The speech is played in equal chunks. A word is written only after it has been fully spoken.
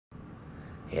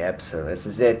Yep, so this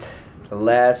is it. The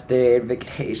last day of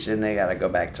vacation. I gotta go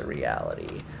back to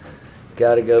reality.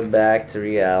 Gotta go back to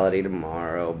reality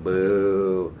tomorrow.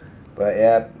 Boo. But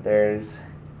yep, there's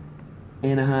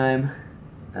Anaheim.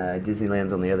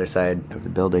 Disneyland's on the other side of the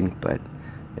building, but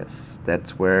yes,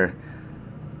 that's where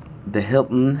the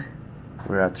Hilton.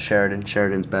 We're out to Sheridan.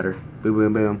 Sheridan's better. Boom,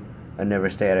 boom, boom. I'd never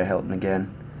stay at a Hilton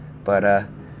again. But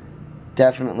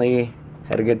definitely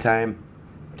had a good time.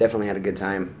 Definitely had a good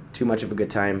time. Too much of a good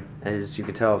time, as you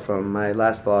could tell from my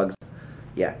last vlogs.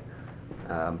 Yeah.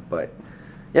 But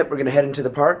yep, we're gonna head into the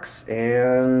parks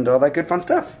and all that good fun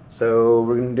stuff. So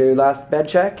we're gonna do last bed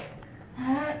check.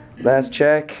 Last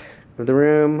check of the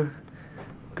room.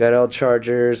 Got all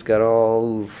chargers, got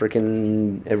all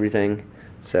freaking everything.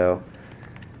 So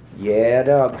yeah,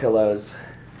 dog pillows.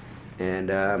 And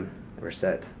we're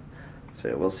set.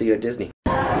 So we'll see you at Disney.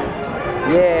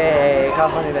 Yay,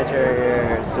 California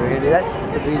Adventure. So we're gonna do this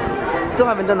because we still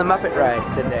haven't done the Muppet ride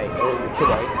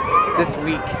this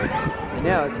week. I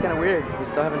know, it's kind of weird. We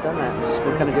still haven't done that.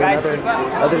 We're kind of doing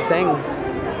other things.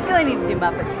 You really need to do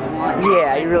Muppets once.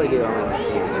 Yeah, you really do. Only just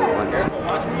need to do it once.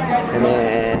 And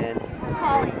then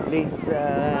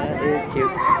Lisa is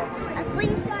cute.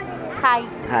 Asleep. Hi.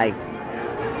 Hi.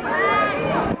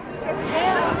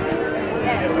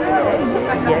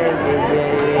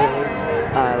 Yeah.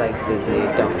 I like Disney,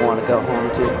 don't want to go home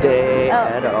today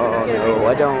at all. No,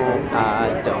 I don't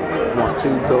want to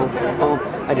go home.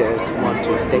 I just want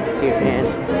to stay here and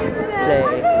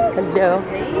play. Hello.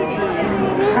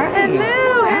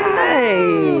 Hello. Hi.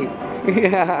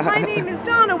 My name is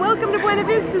Donna. Welcome to Buena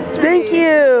Vista Street. Thank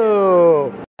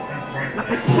you.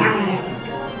 Muppets time.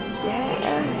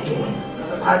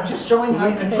 I'm just showing how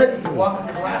you can trip if you walk with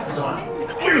your glasses on.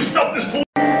 Will you stop this?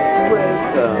 What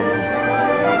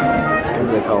is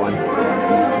it called?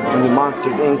 The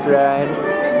Monsters Inc. ride,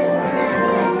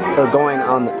 or going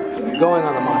on the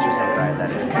Monsters Inc. ride.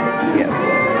 That is. Yes.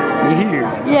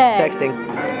 Yeah. Texting.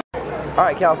 All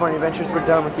right, California Adventures. We're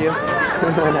done with you.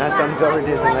 Now it's time to go over to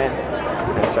Disneyland.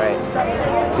 That's right.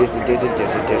 Disneyland.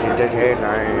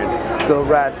 Go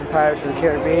ride some Pirates of the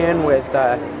Caribbean with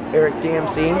Eric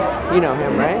DMC. You know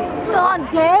him, right? Don't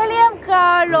tell him,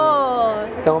 Carlos.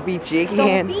 Don't be cheeky.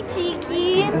 Don't be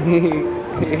cheeky.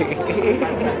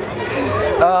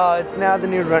 Oh, it's now the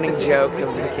new running joke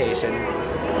of the vacation. I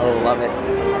love it.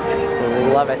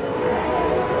 Love it.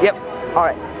 Yep.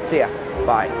 Alright. See ya.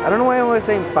 Bye. I don't know why I'm always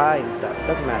saying bye and stuff.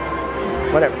 Doesn't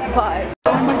matter. Whatever. Bye.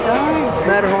 Oh my god.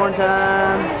 Matterhorn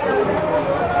time.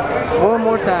 One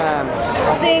more time.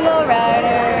 Single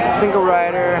rider. Single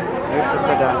rider. Oops,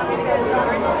 upside down.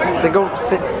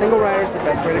 Single rider is the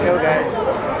best way to go, guys.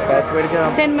 Best way to go.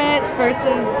 10 minutes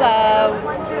versus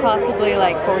possibly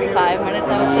like 45 minutes,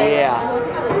 I would say.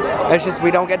 Yeah. It's just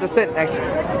we don't get to sit next to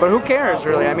it. But who cares,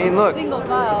 really? I mean, look. Single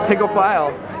file. Single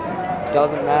file.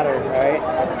 Doesn't matter, right?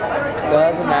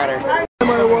 Doesn't matter.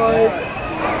 My wife.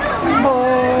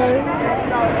 Bye.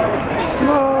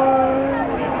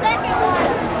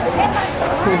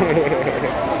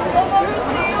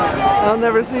 I'll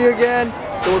never see you again.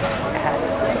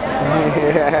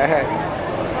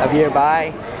 Javier,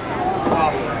 bye.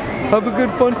 Have a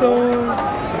good fun time.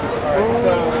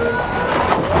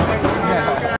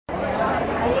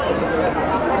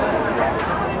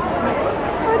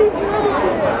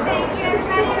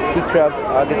 He croaked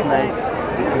August 9th,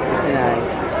 1869.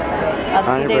 That's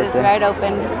the day this ride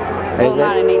opened. Well,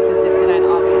 not in 1869,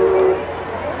 obviously.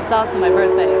 It's also my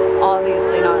birthday.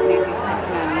 Obviously not in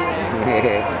 1869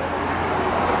 either.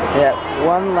 Yeah,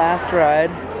 one last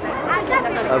ride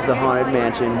of the Haunted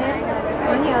Mansion.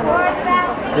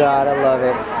 Gotta love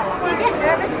it.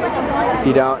 If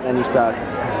you don't, then you suck.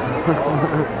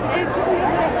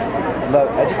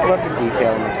 I just love the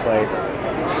detail in this place.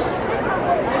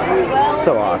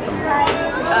 So awesome.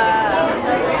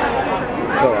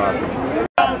 So awesome.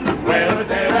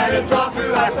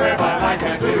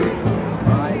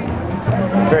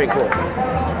 Very cool.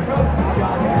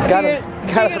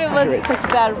 Figured it wasn't such a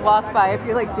bad walk by if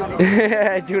you're like doing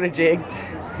it. Doing a jig.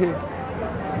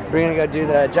 We're gonna go do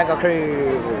the Jungle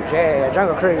Cruise. Yeah,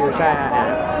 Jungle Cruise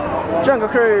time. Jungle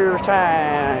Cruise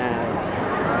time.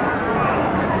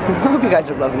 I hope you guys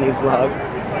are loving these vlogs.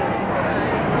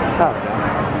 Oh.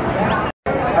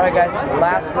 Alright guys,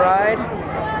 last ride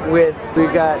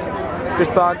we've got Chris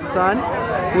Bogdason,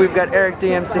 we've got Eric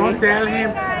DMC. Don't tell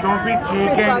him, don't be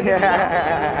chicken.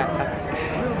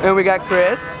 And we got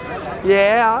Chris.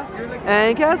 Yeah.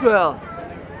 And Caswell.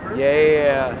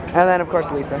 Yeah. And then of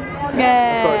course Lisa.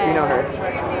 Yay. Of course, you know her.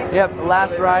 Yep,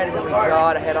 last ride, and then we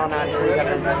gotta head on out here. We got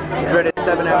a dreaded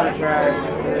 7-hour drive.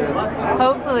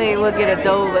 Hopefully we'll get a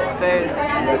Dole Whip first.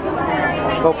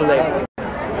 Hopefully.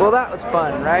 Well, that was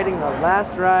fun. Riding the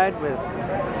last ride with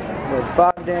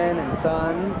Bogdan and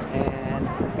Sons and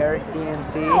Eric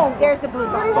DMC. Oh, there's the blue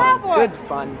bar. Good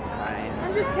fun times.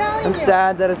 I'm just telling I'm you.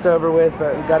 sad that it's over with,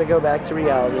 but we've got to go back to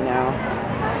reality now.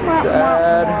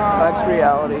 Sad. Back to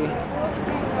reality.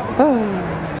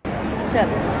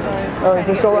 Oh, is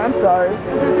this still? I'm sorry.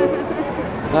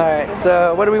 Alright,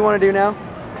 so what do we want to do now?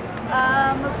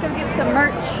 Let's go get some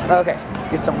merch. Okay,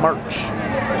 get some merch.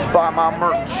 Buy my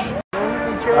merch.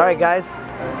 Alright guys,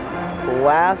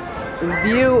 last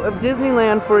view of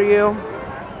Disneyland for you.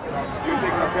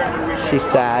 She's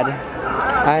sad.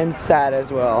 I'm sad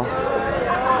as well.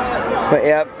 But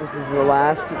yep, this is the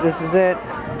last, this is it.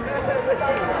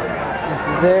 This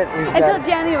is it. Until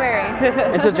January.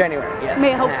 Until January, yes.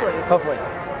 May, hopefully. Hopefully.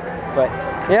 But,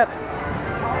 yep.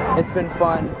 It's been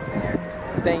fun.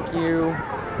 Thank you.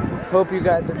 Hope you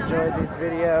guys enjoyed these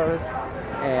videos.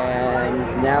 And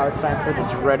now it's time for the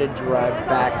dreaded drive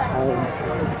back home.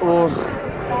 Ugh.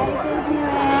 Bye,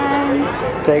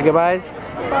 Disneyland. Say goodbyes.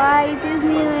 Bye,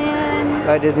 Disneyland.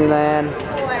 Bye, Disneyland.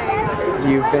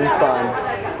 You've been fun.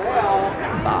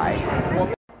 Bye.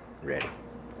 Ready.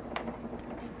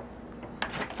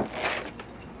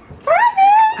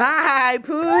 Hi,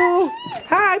 Pooh!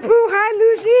 Hi, Pooh! Hi,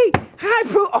 Lucy! Hi,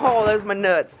 Pooh! Oh, those are my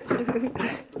nuts.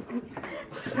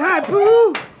 Hi,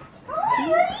 Pooh!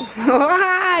 Oh,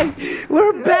 hi!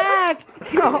 We're back!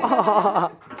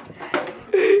 Oh.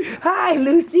 Hi,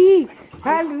 Lucy!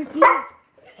 Hi, Lucy!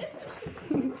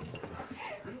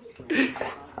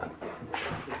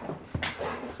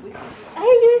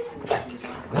 Hi, Lucy.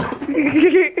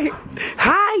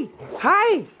 Hi!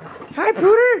 Hi! Hi,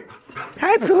 Pooter!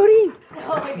 Hi, Pootie!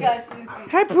 Oh my gosh, Lucy.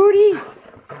 Hi, Pootie!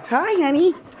 Hi,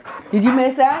 honey! Did you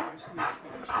miss us?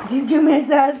 Did you miss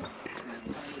us?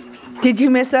 Did you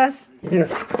miss us? No.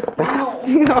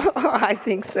 I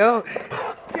think so.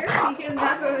 Apparently, he's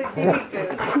not going to the TV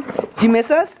booth. Did you miss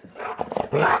us?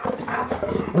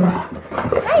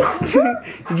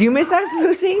 Did you miss us,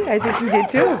 Lucy? I think you did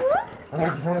too.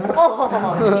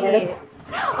 Oh, yes.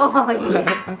 Oh,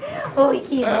 yeah. Oh, we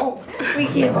can't. We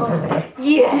can't.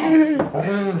 Yes.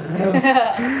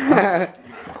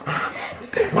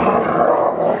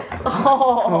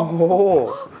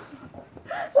 Oh.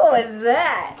 What was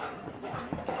that?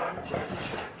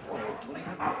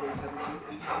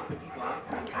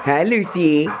 Hi,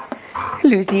 Lucy.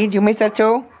 Lucy, did you miss us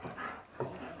too?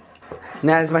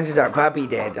 Not as much as our puppy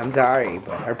did. I'm sorry,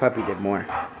 but our puppy did more.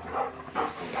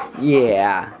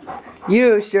 Yeah.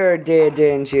 You sure did,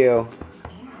 didn't you?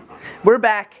 We're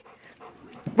back.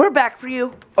 We're back for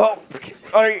you. Oh,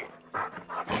 are you?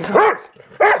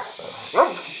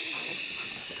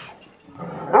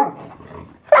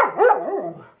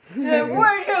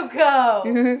 Where'd you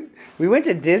go? We went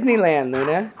to Disneyland,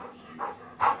 Luna.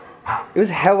 It was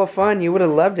hella fun. You would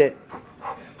have loved it.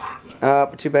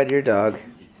 Oh, too bad you're a dog.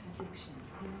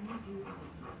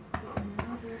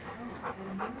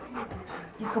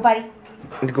 Let's go, buddy.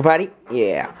 Let's go potty?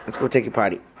 Yeah. Let's go take a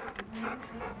potty.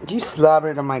 You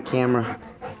slobbered on my camera.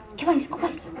 Come on, let's go,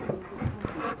 buddy.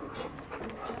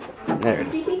 There it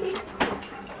is.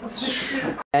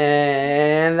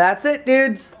 And that's it,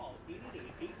 dudes.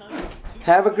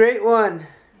 Have a great one.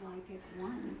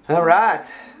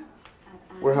 Alright.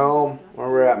 We're home. Or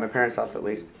we're at my parents' house at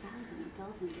least.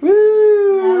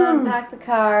 Woo! Now unpack the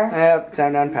car. Yep,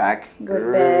 time to unpack. Go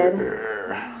to bed.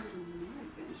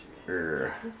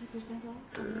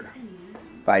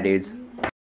 Bye, dudes.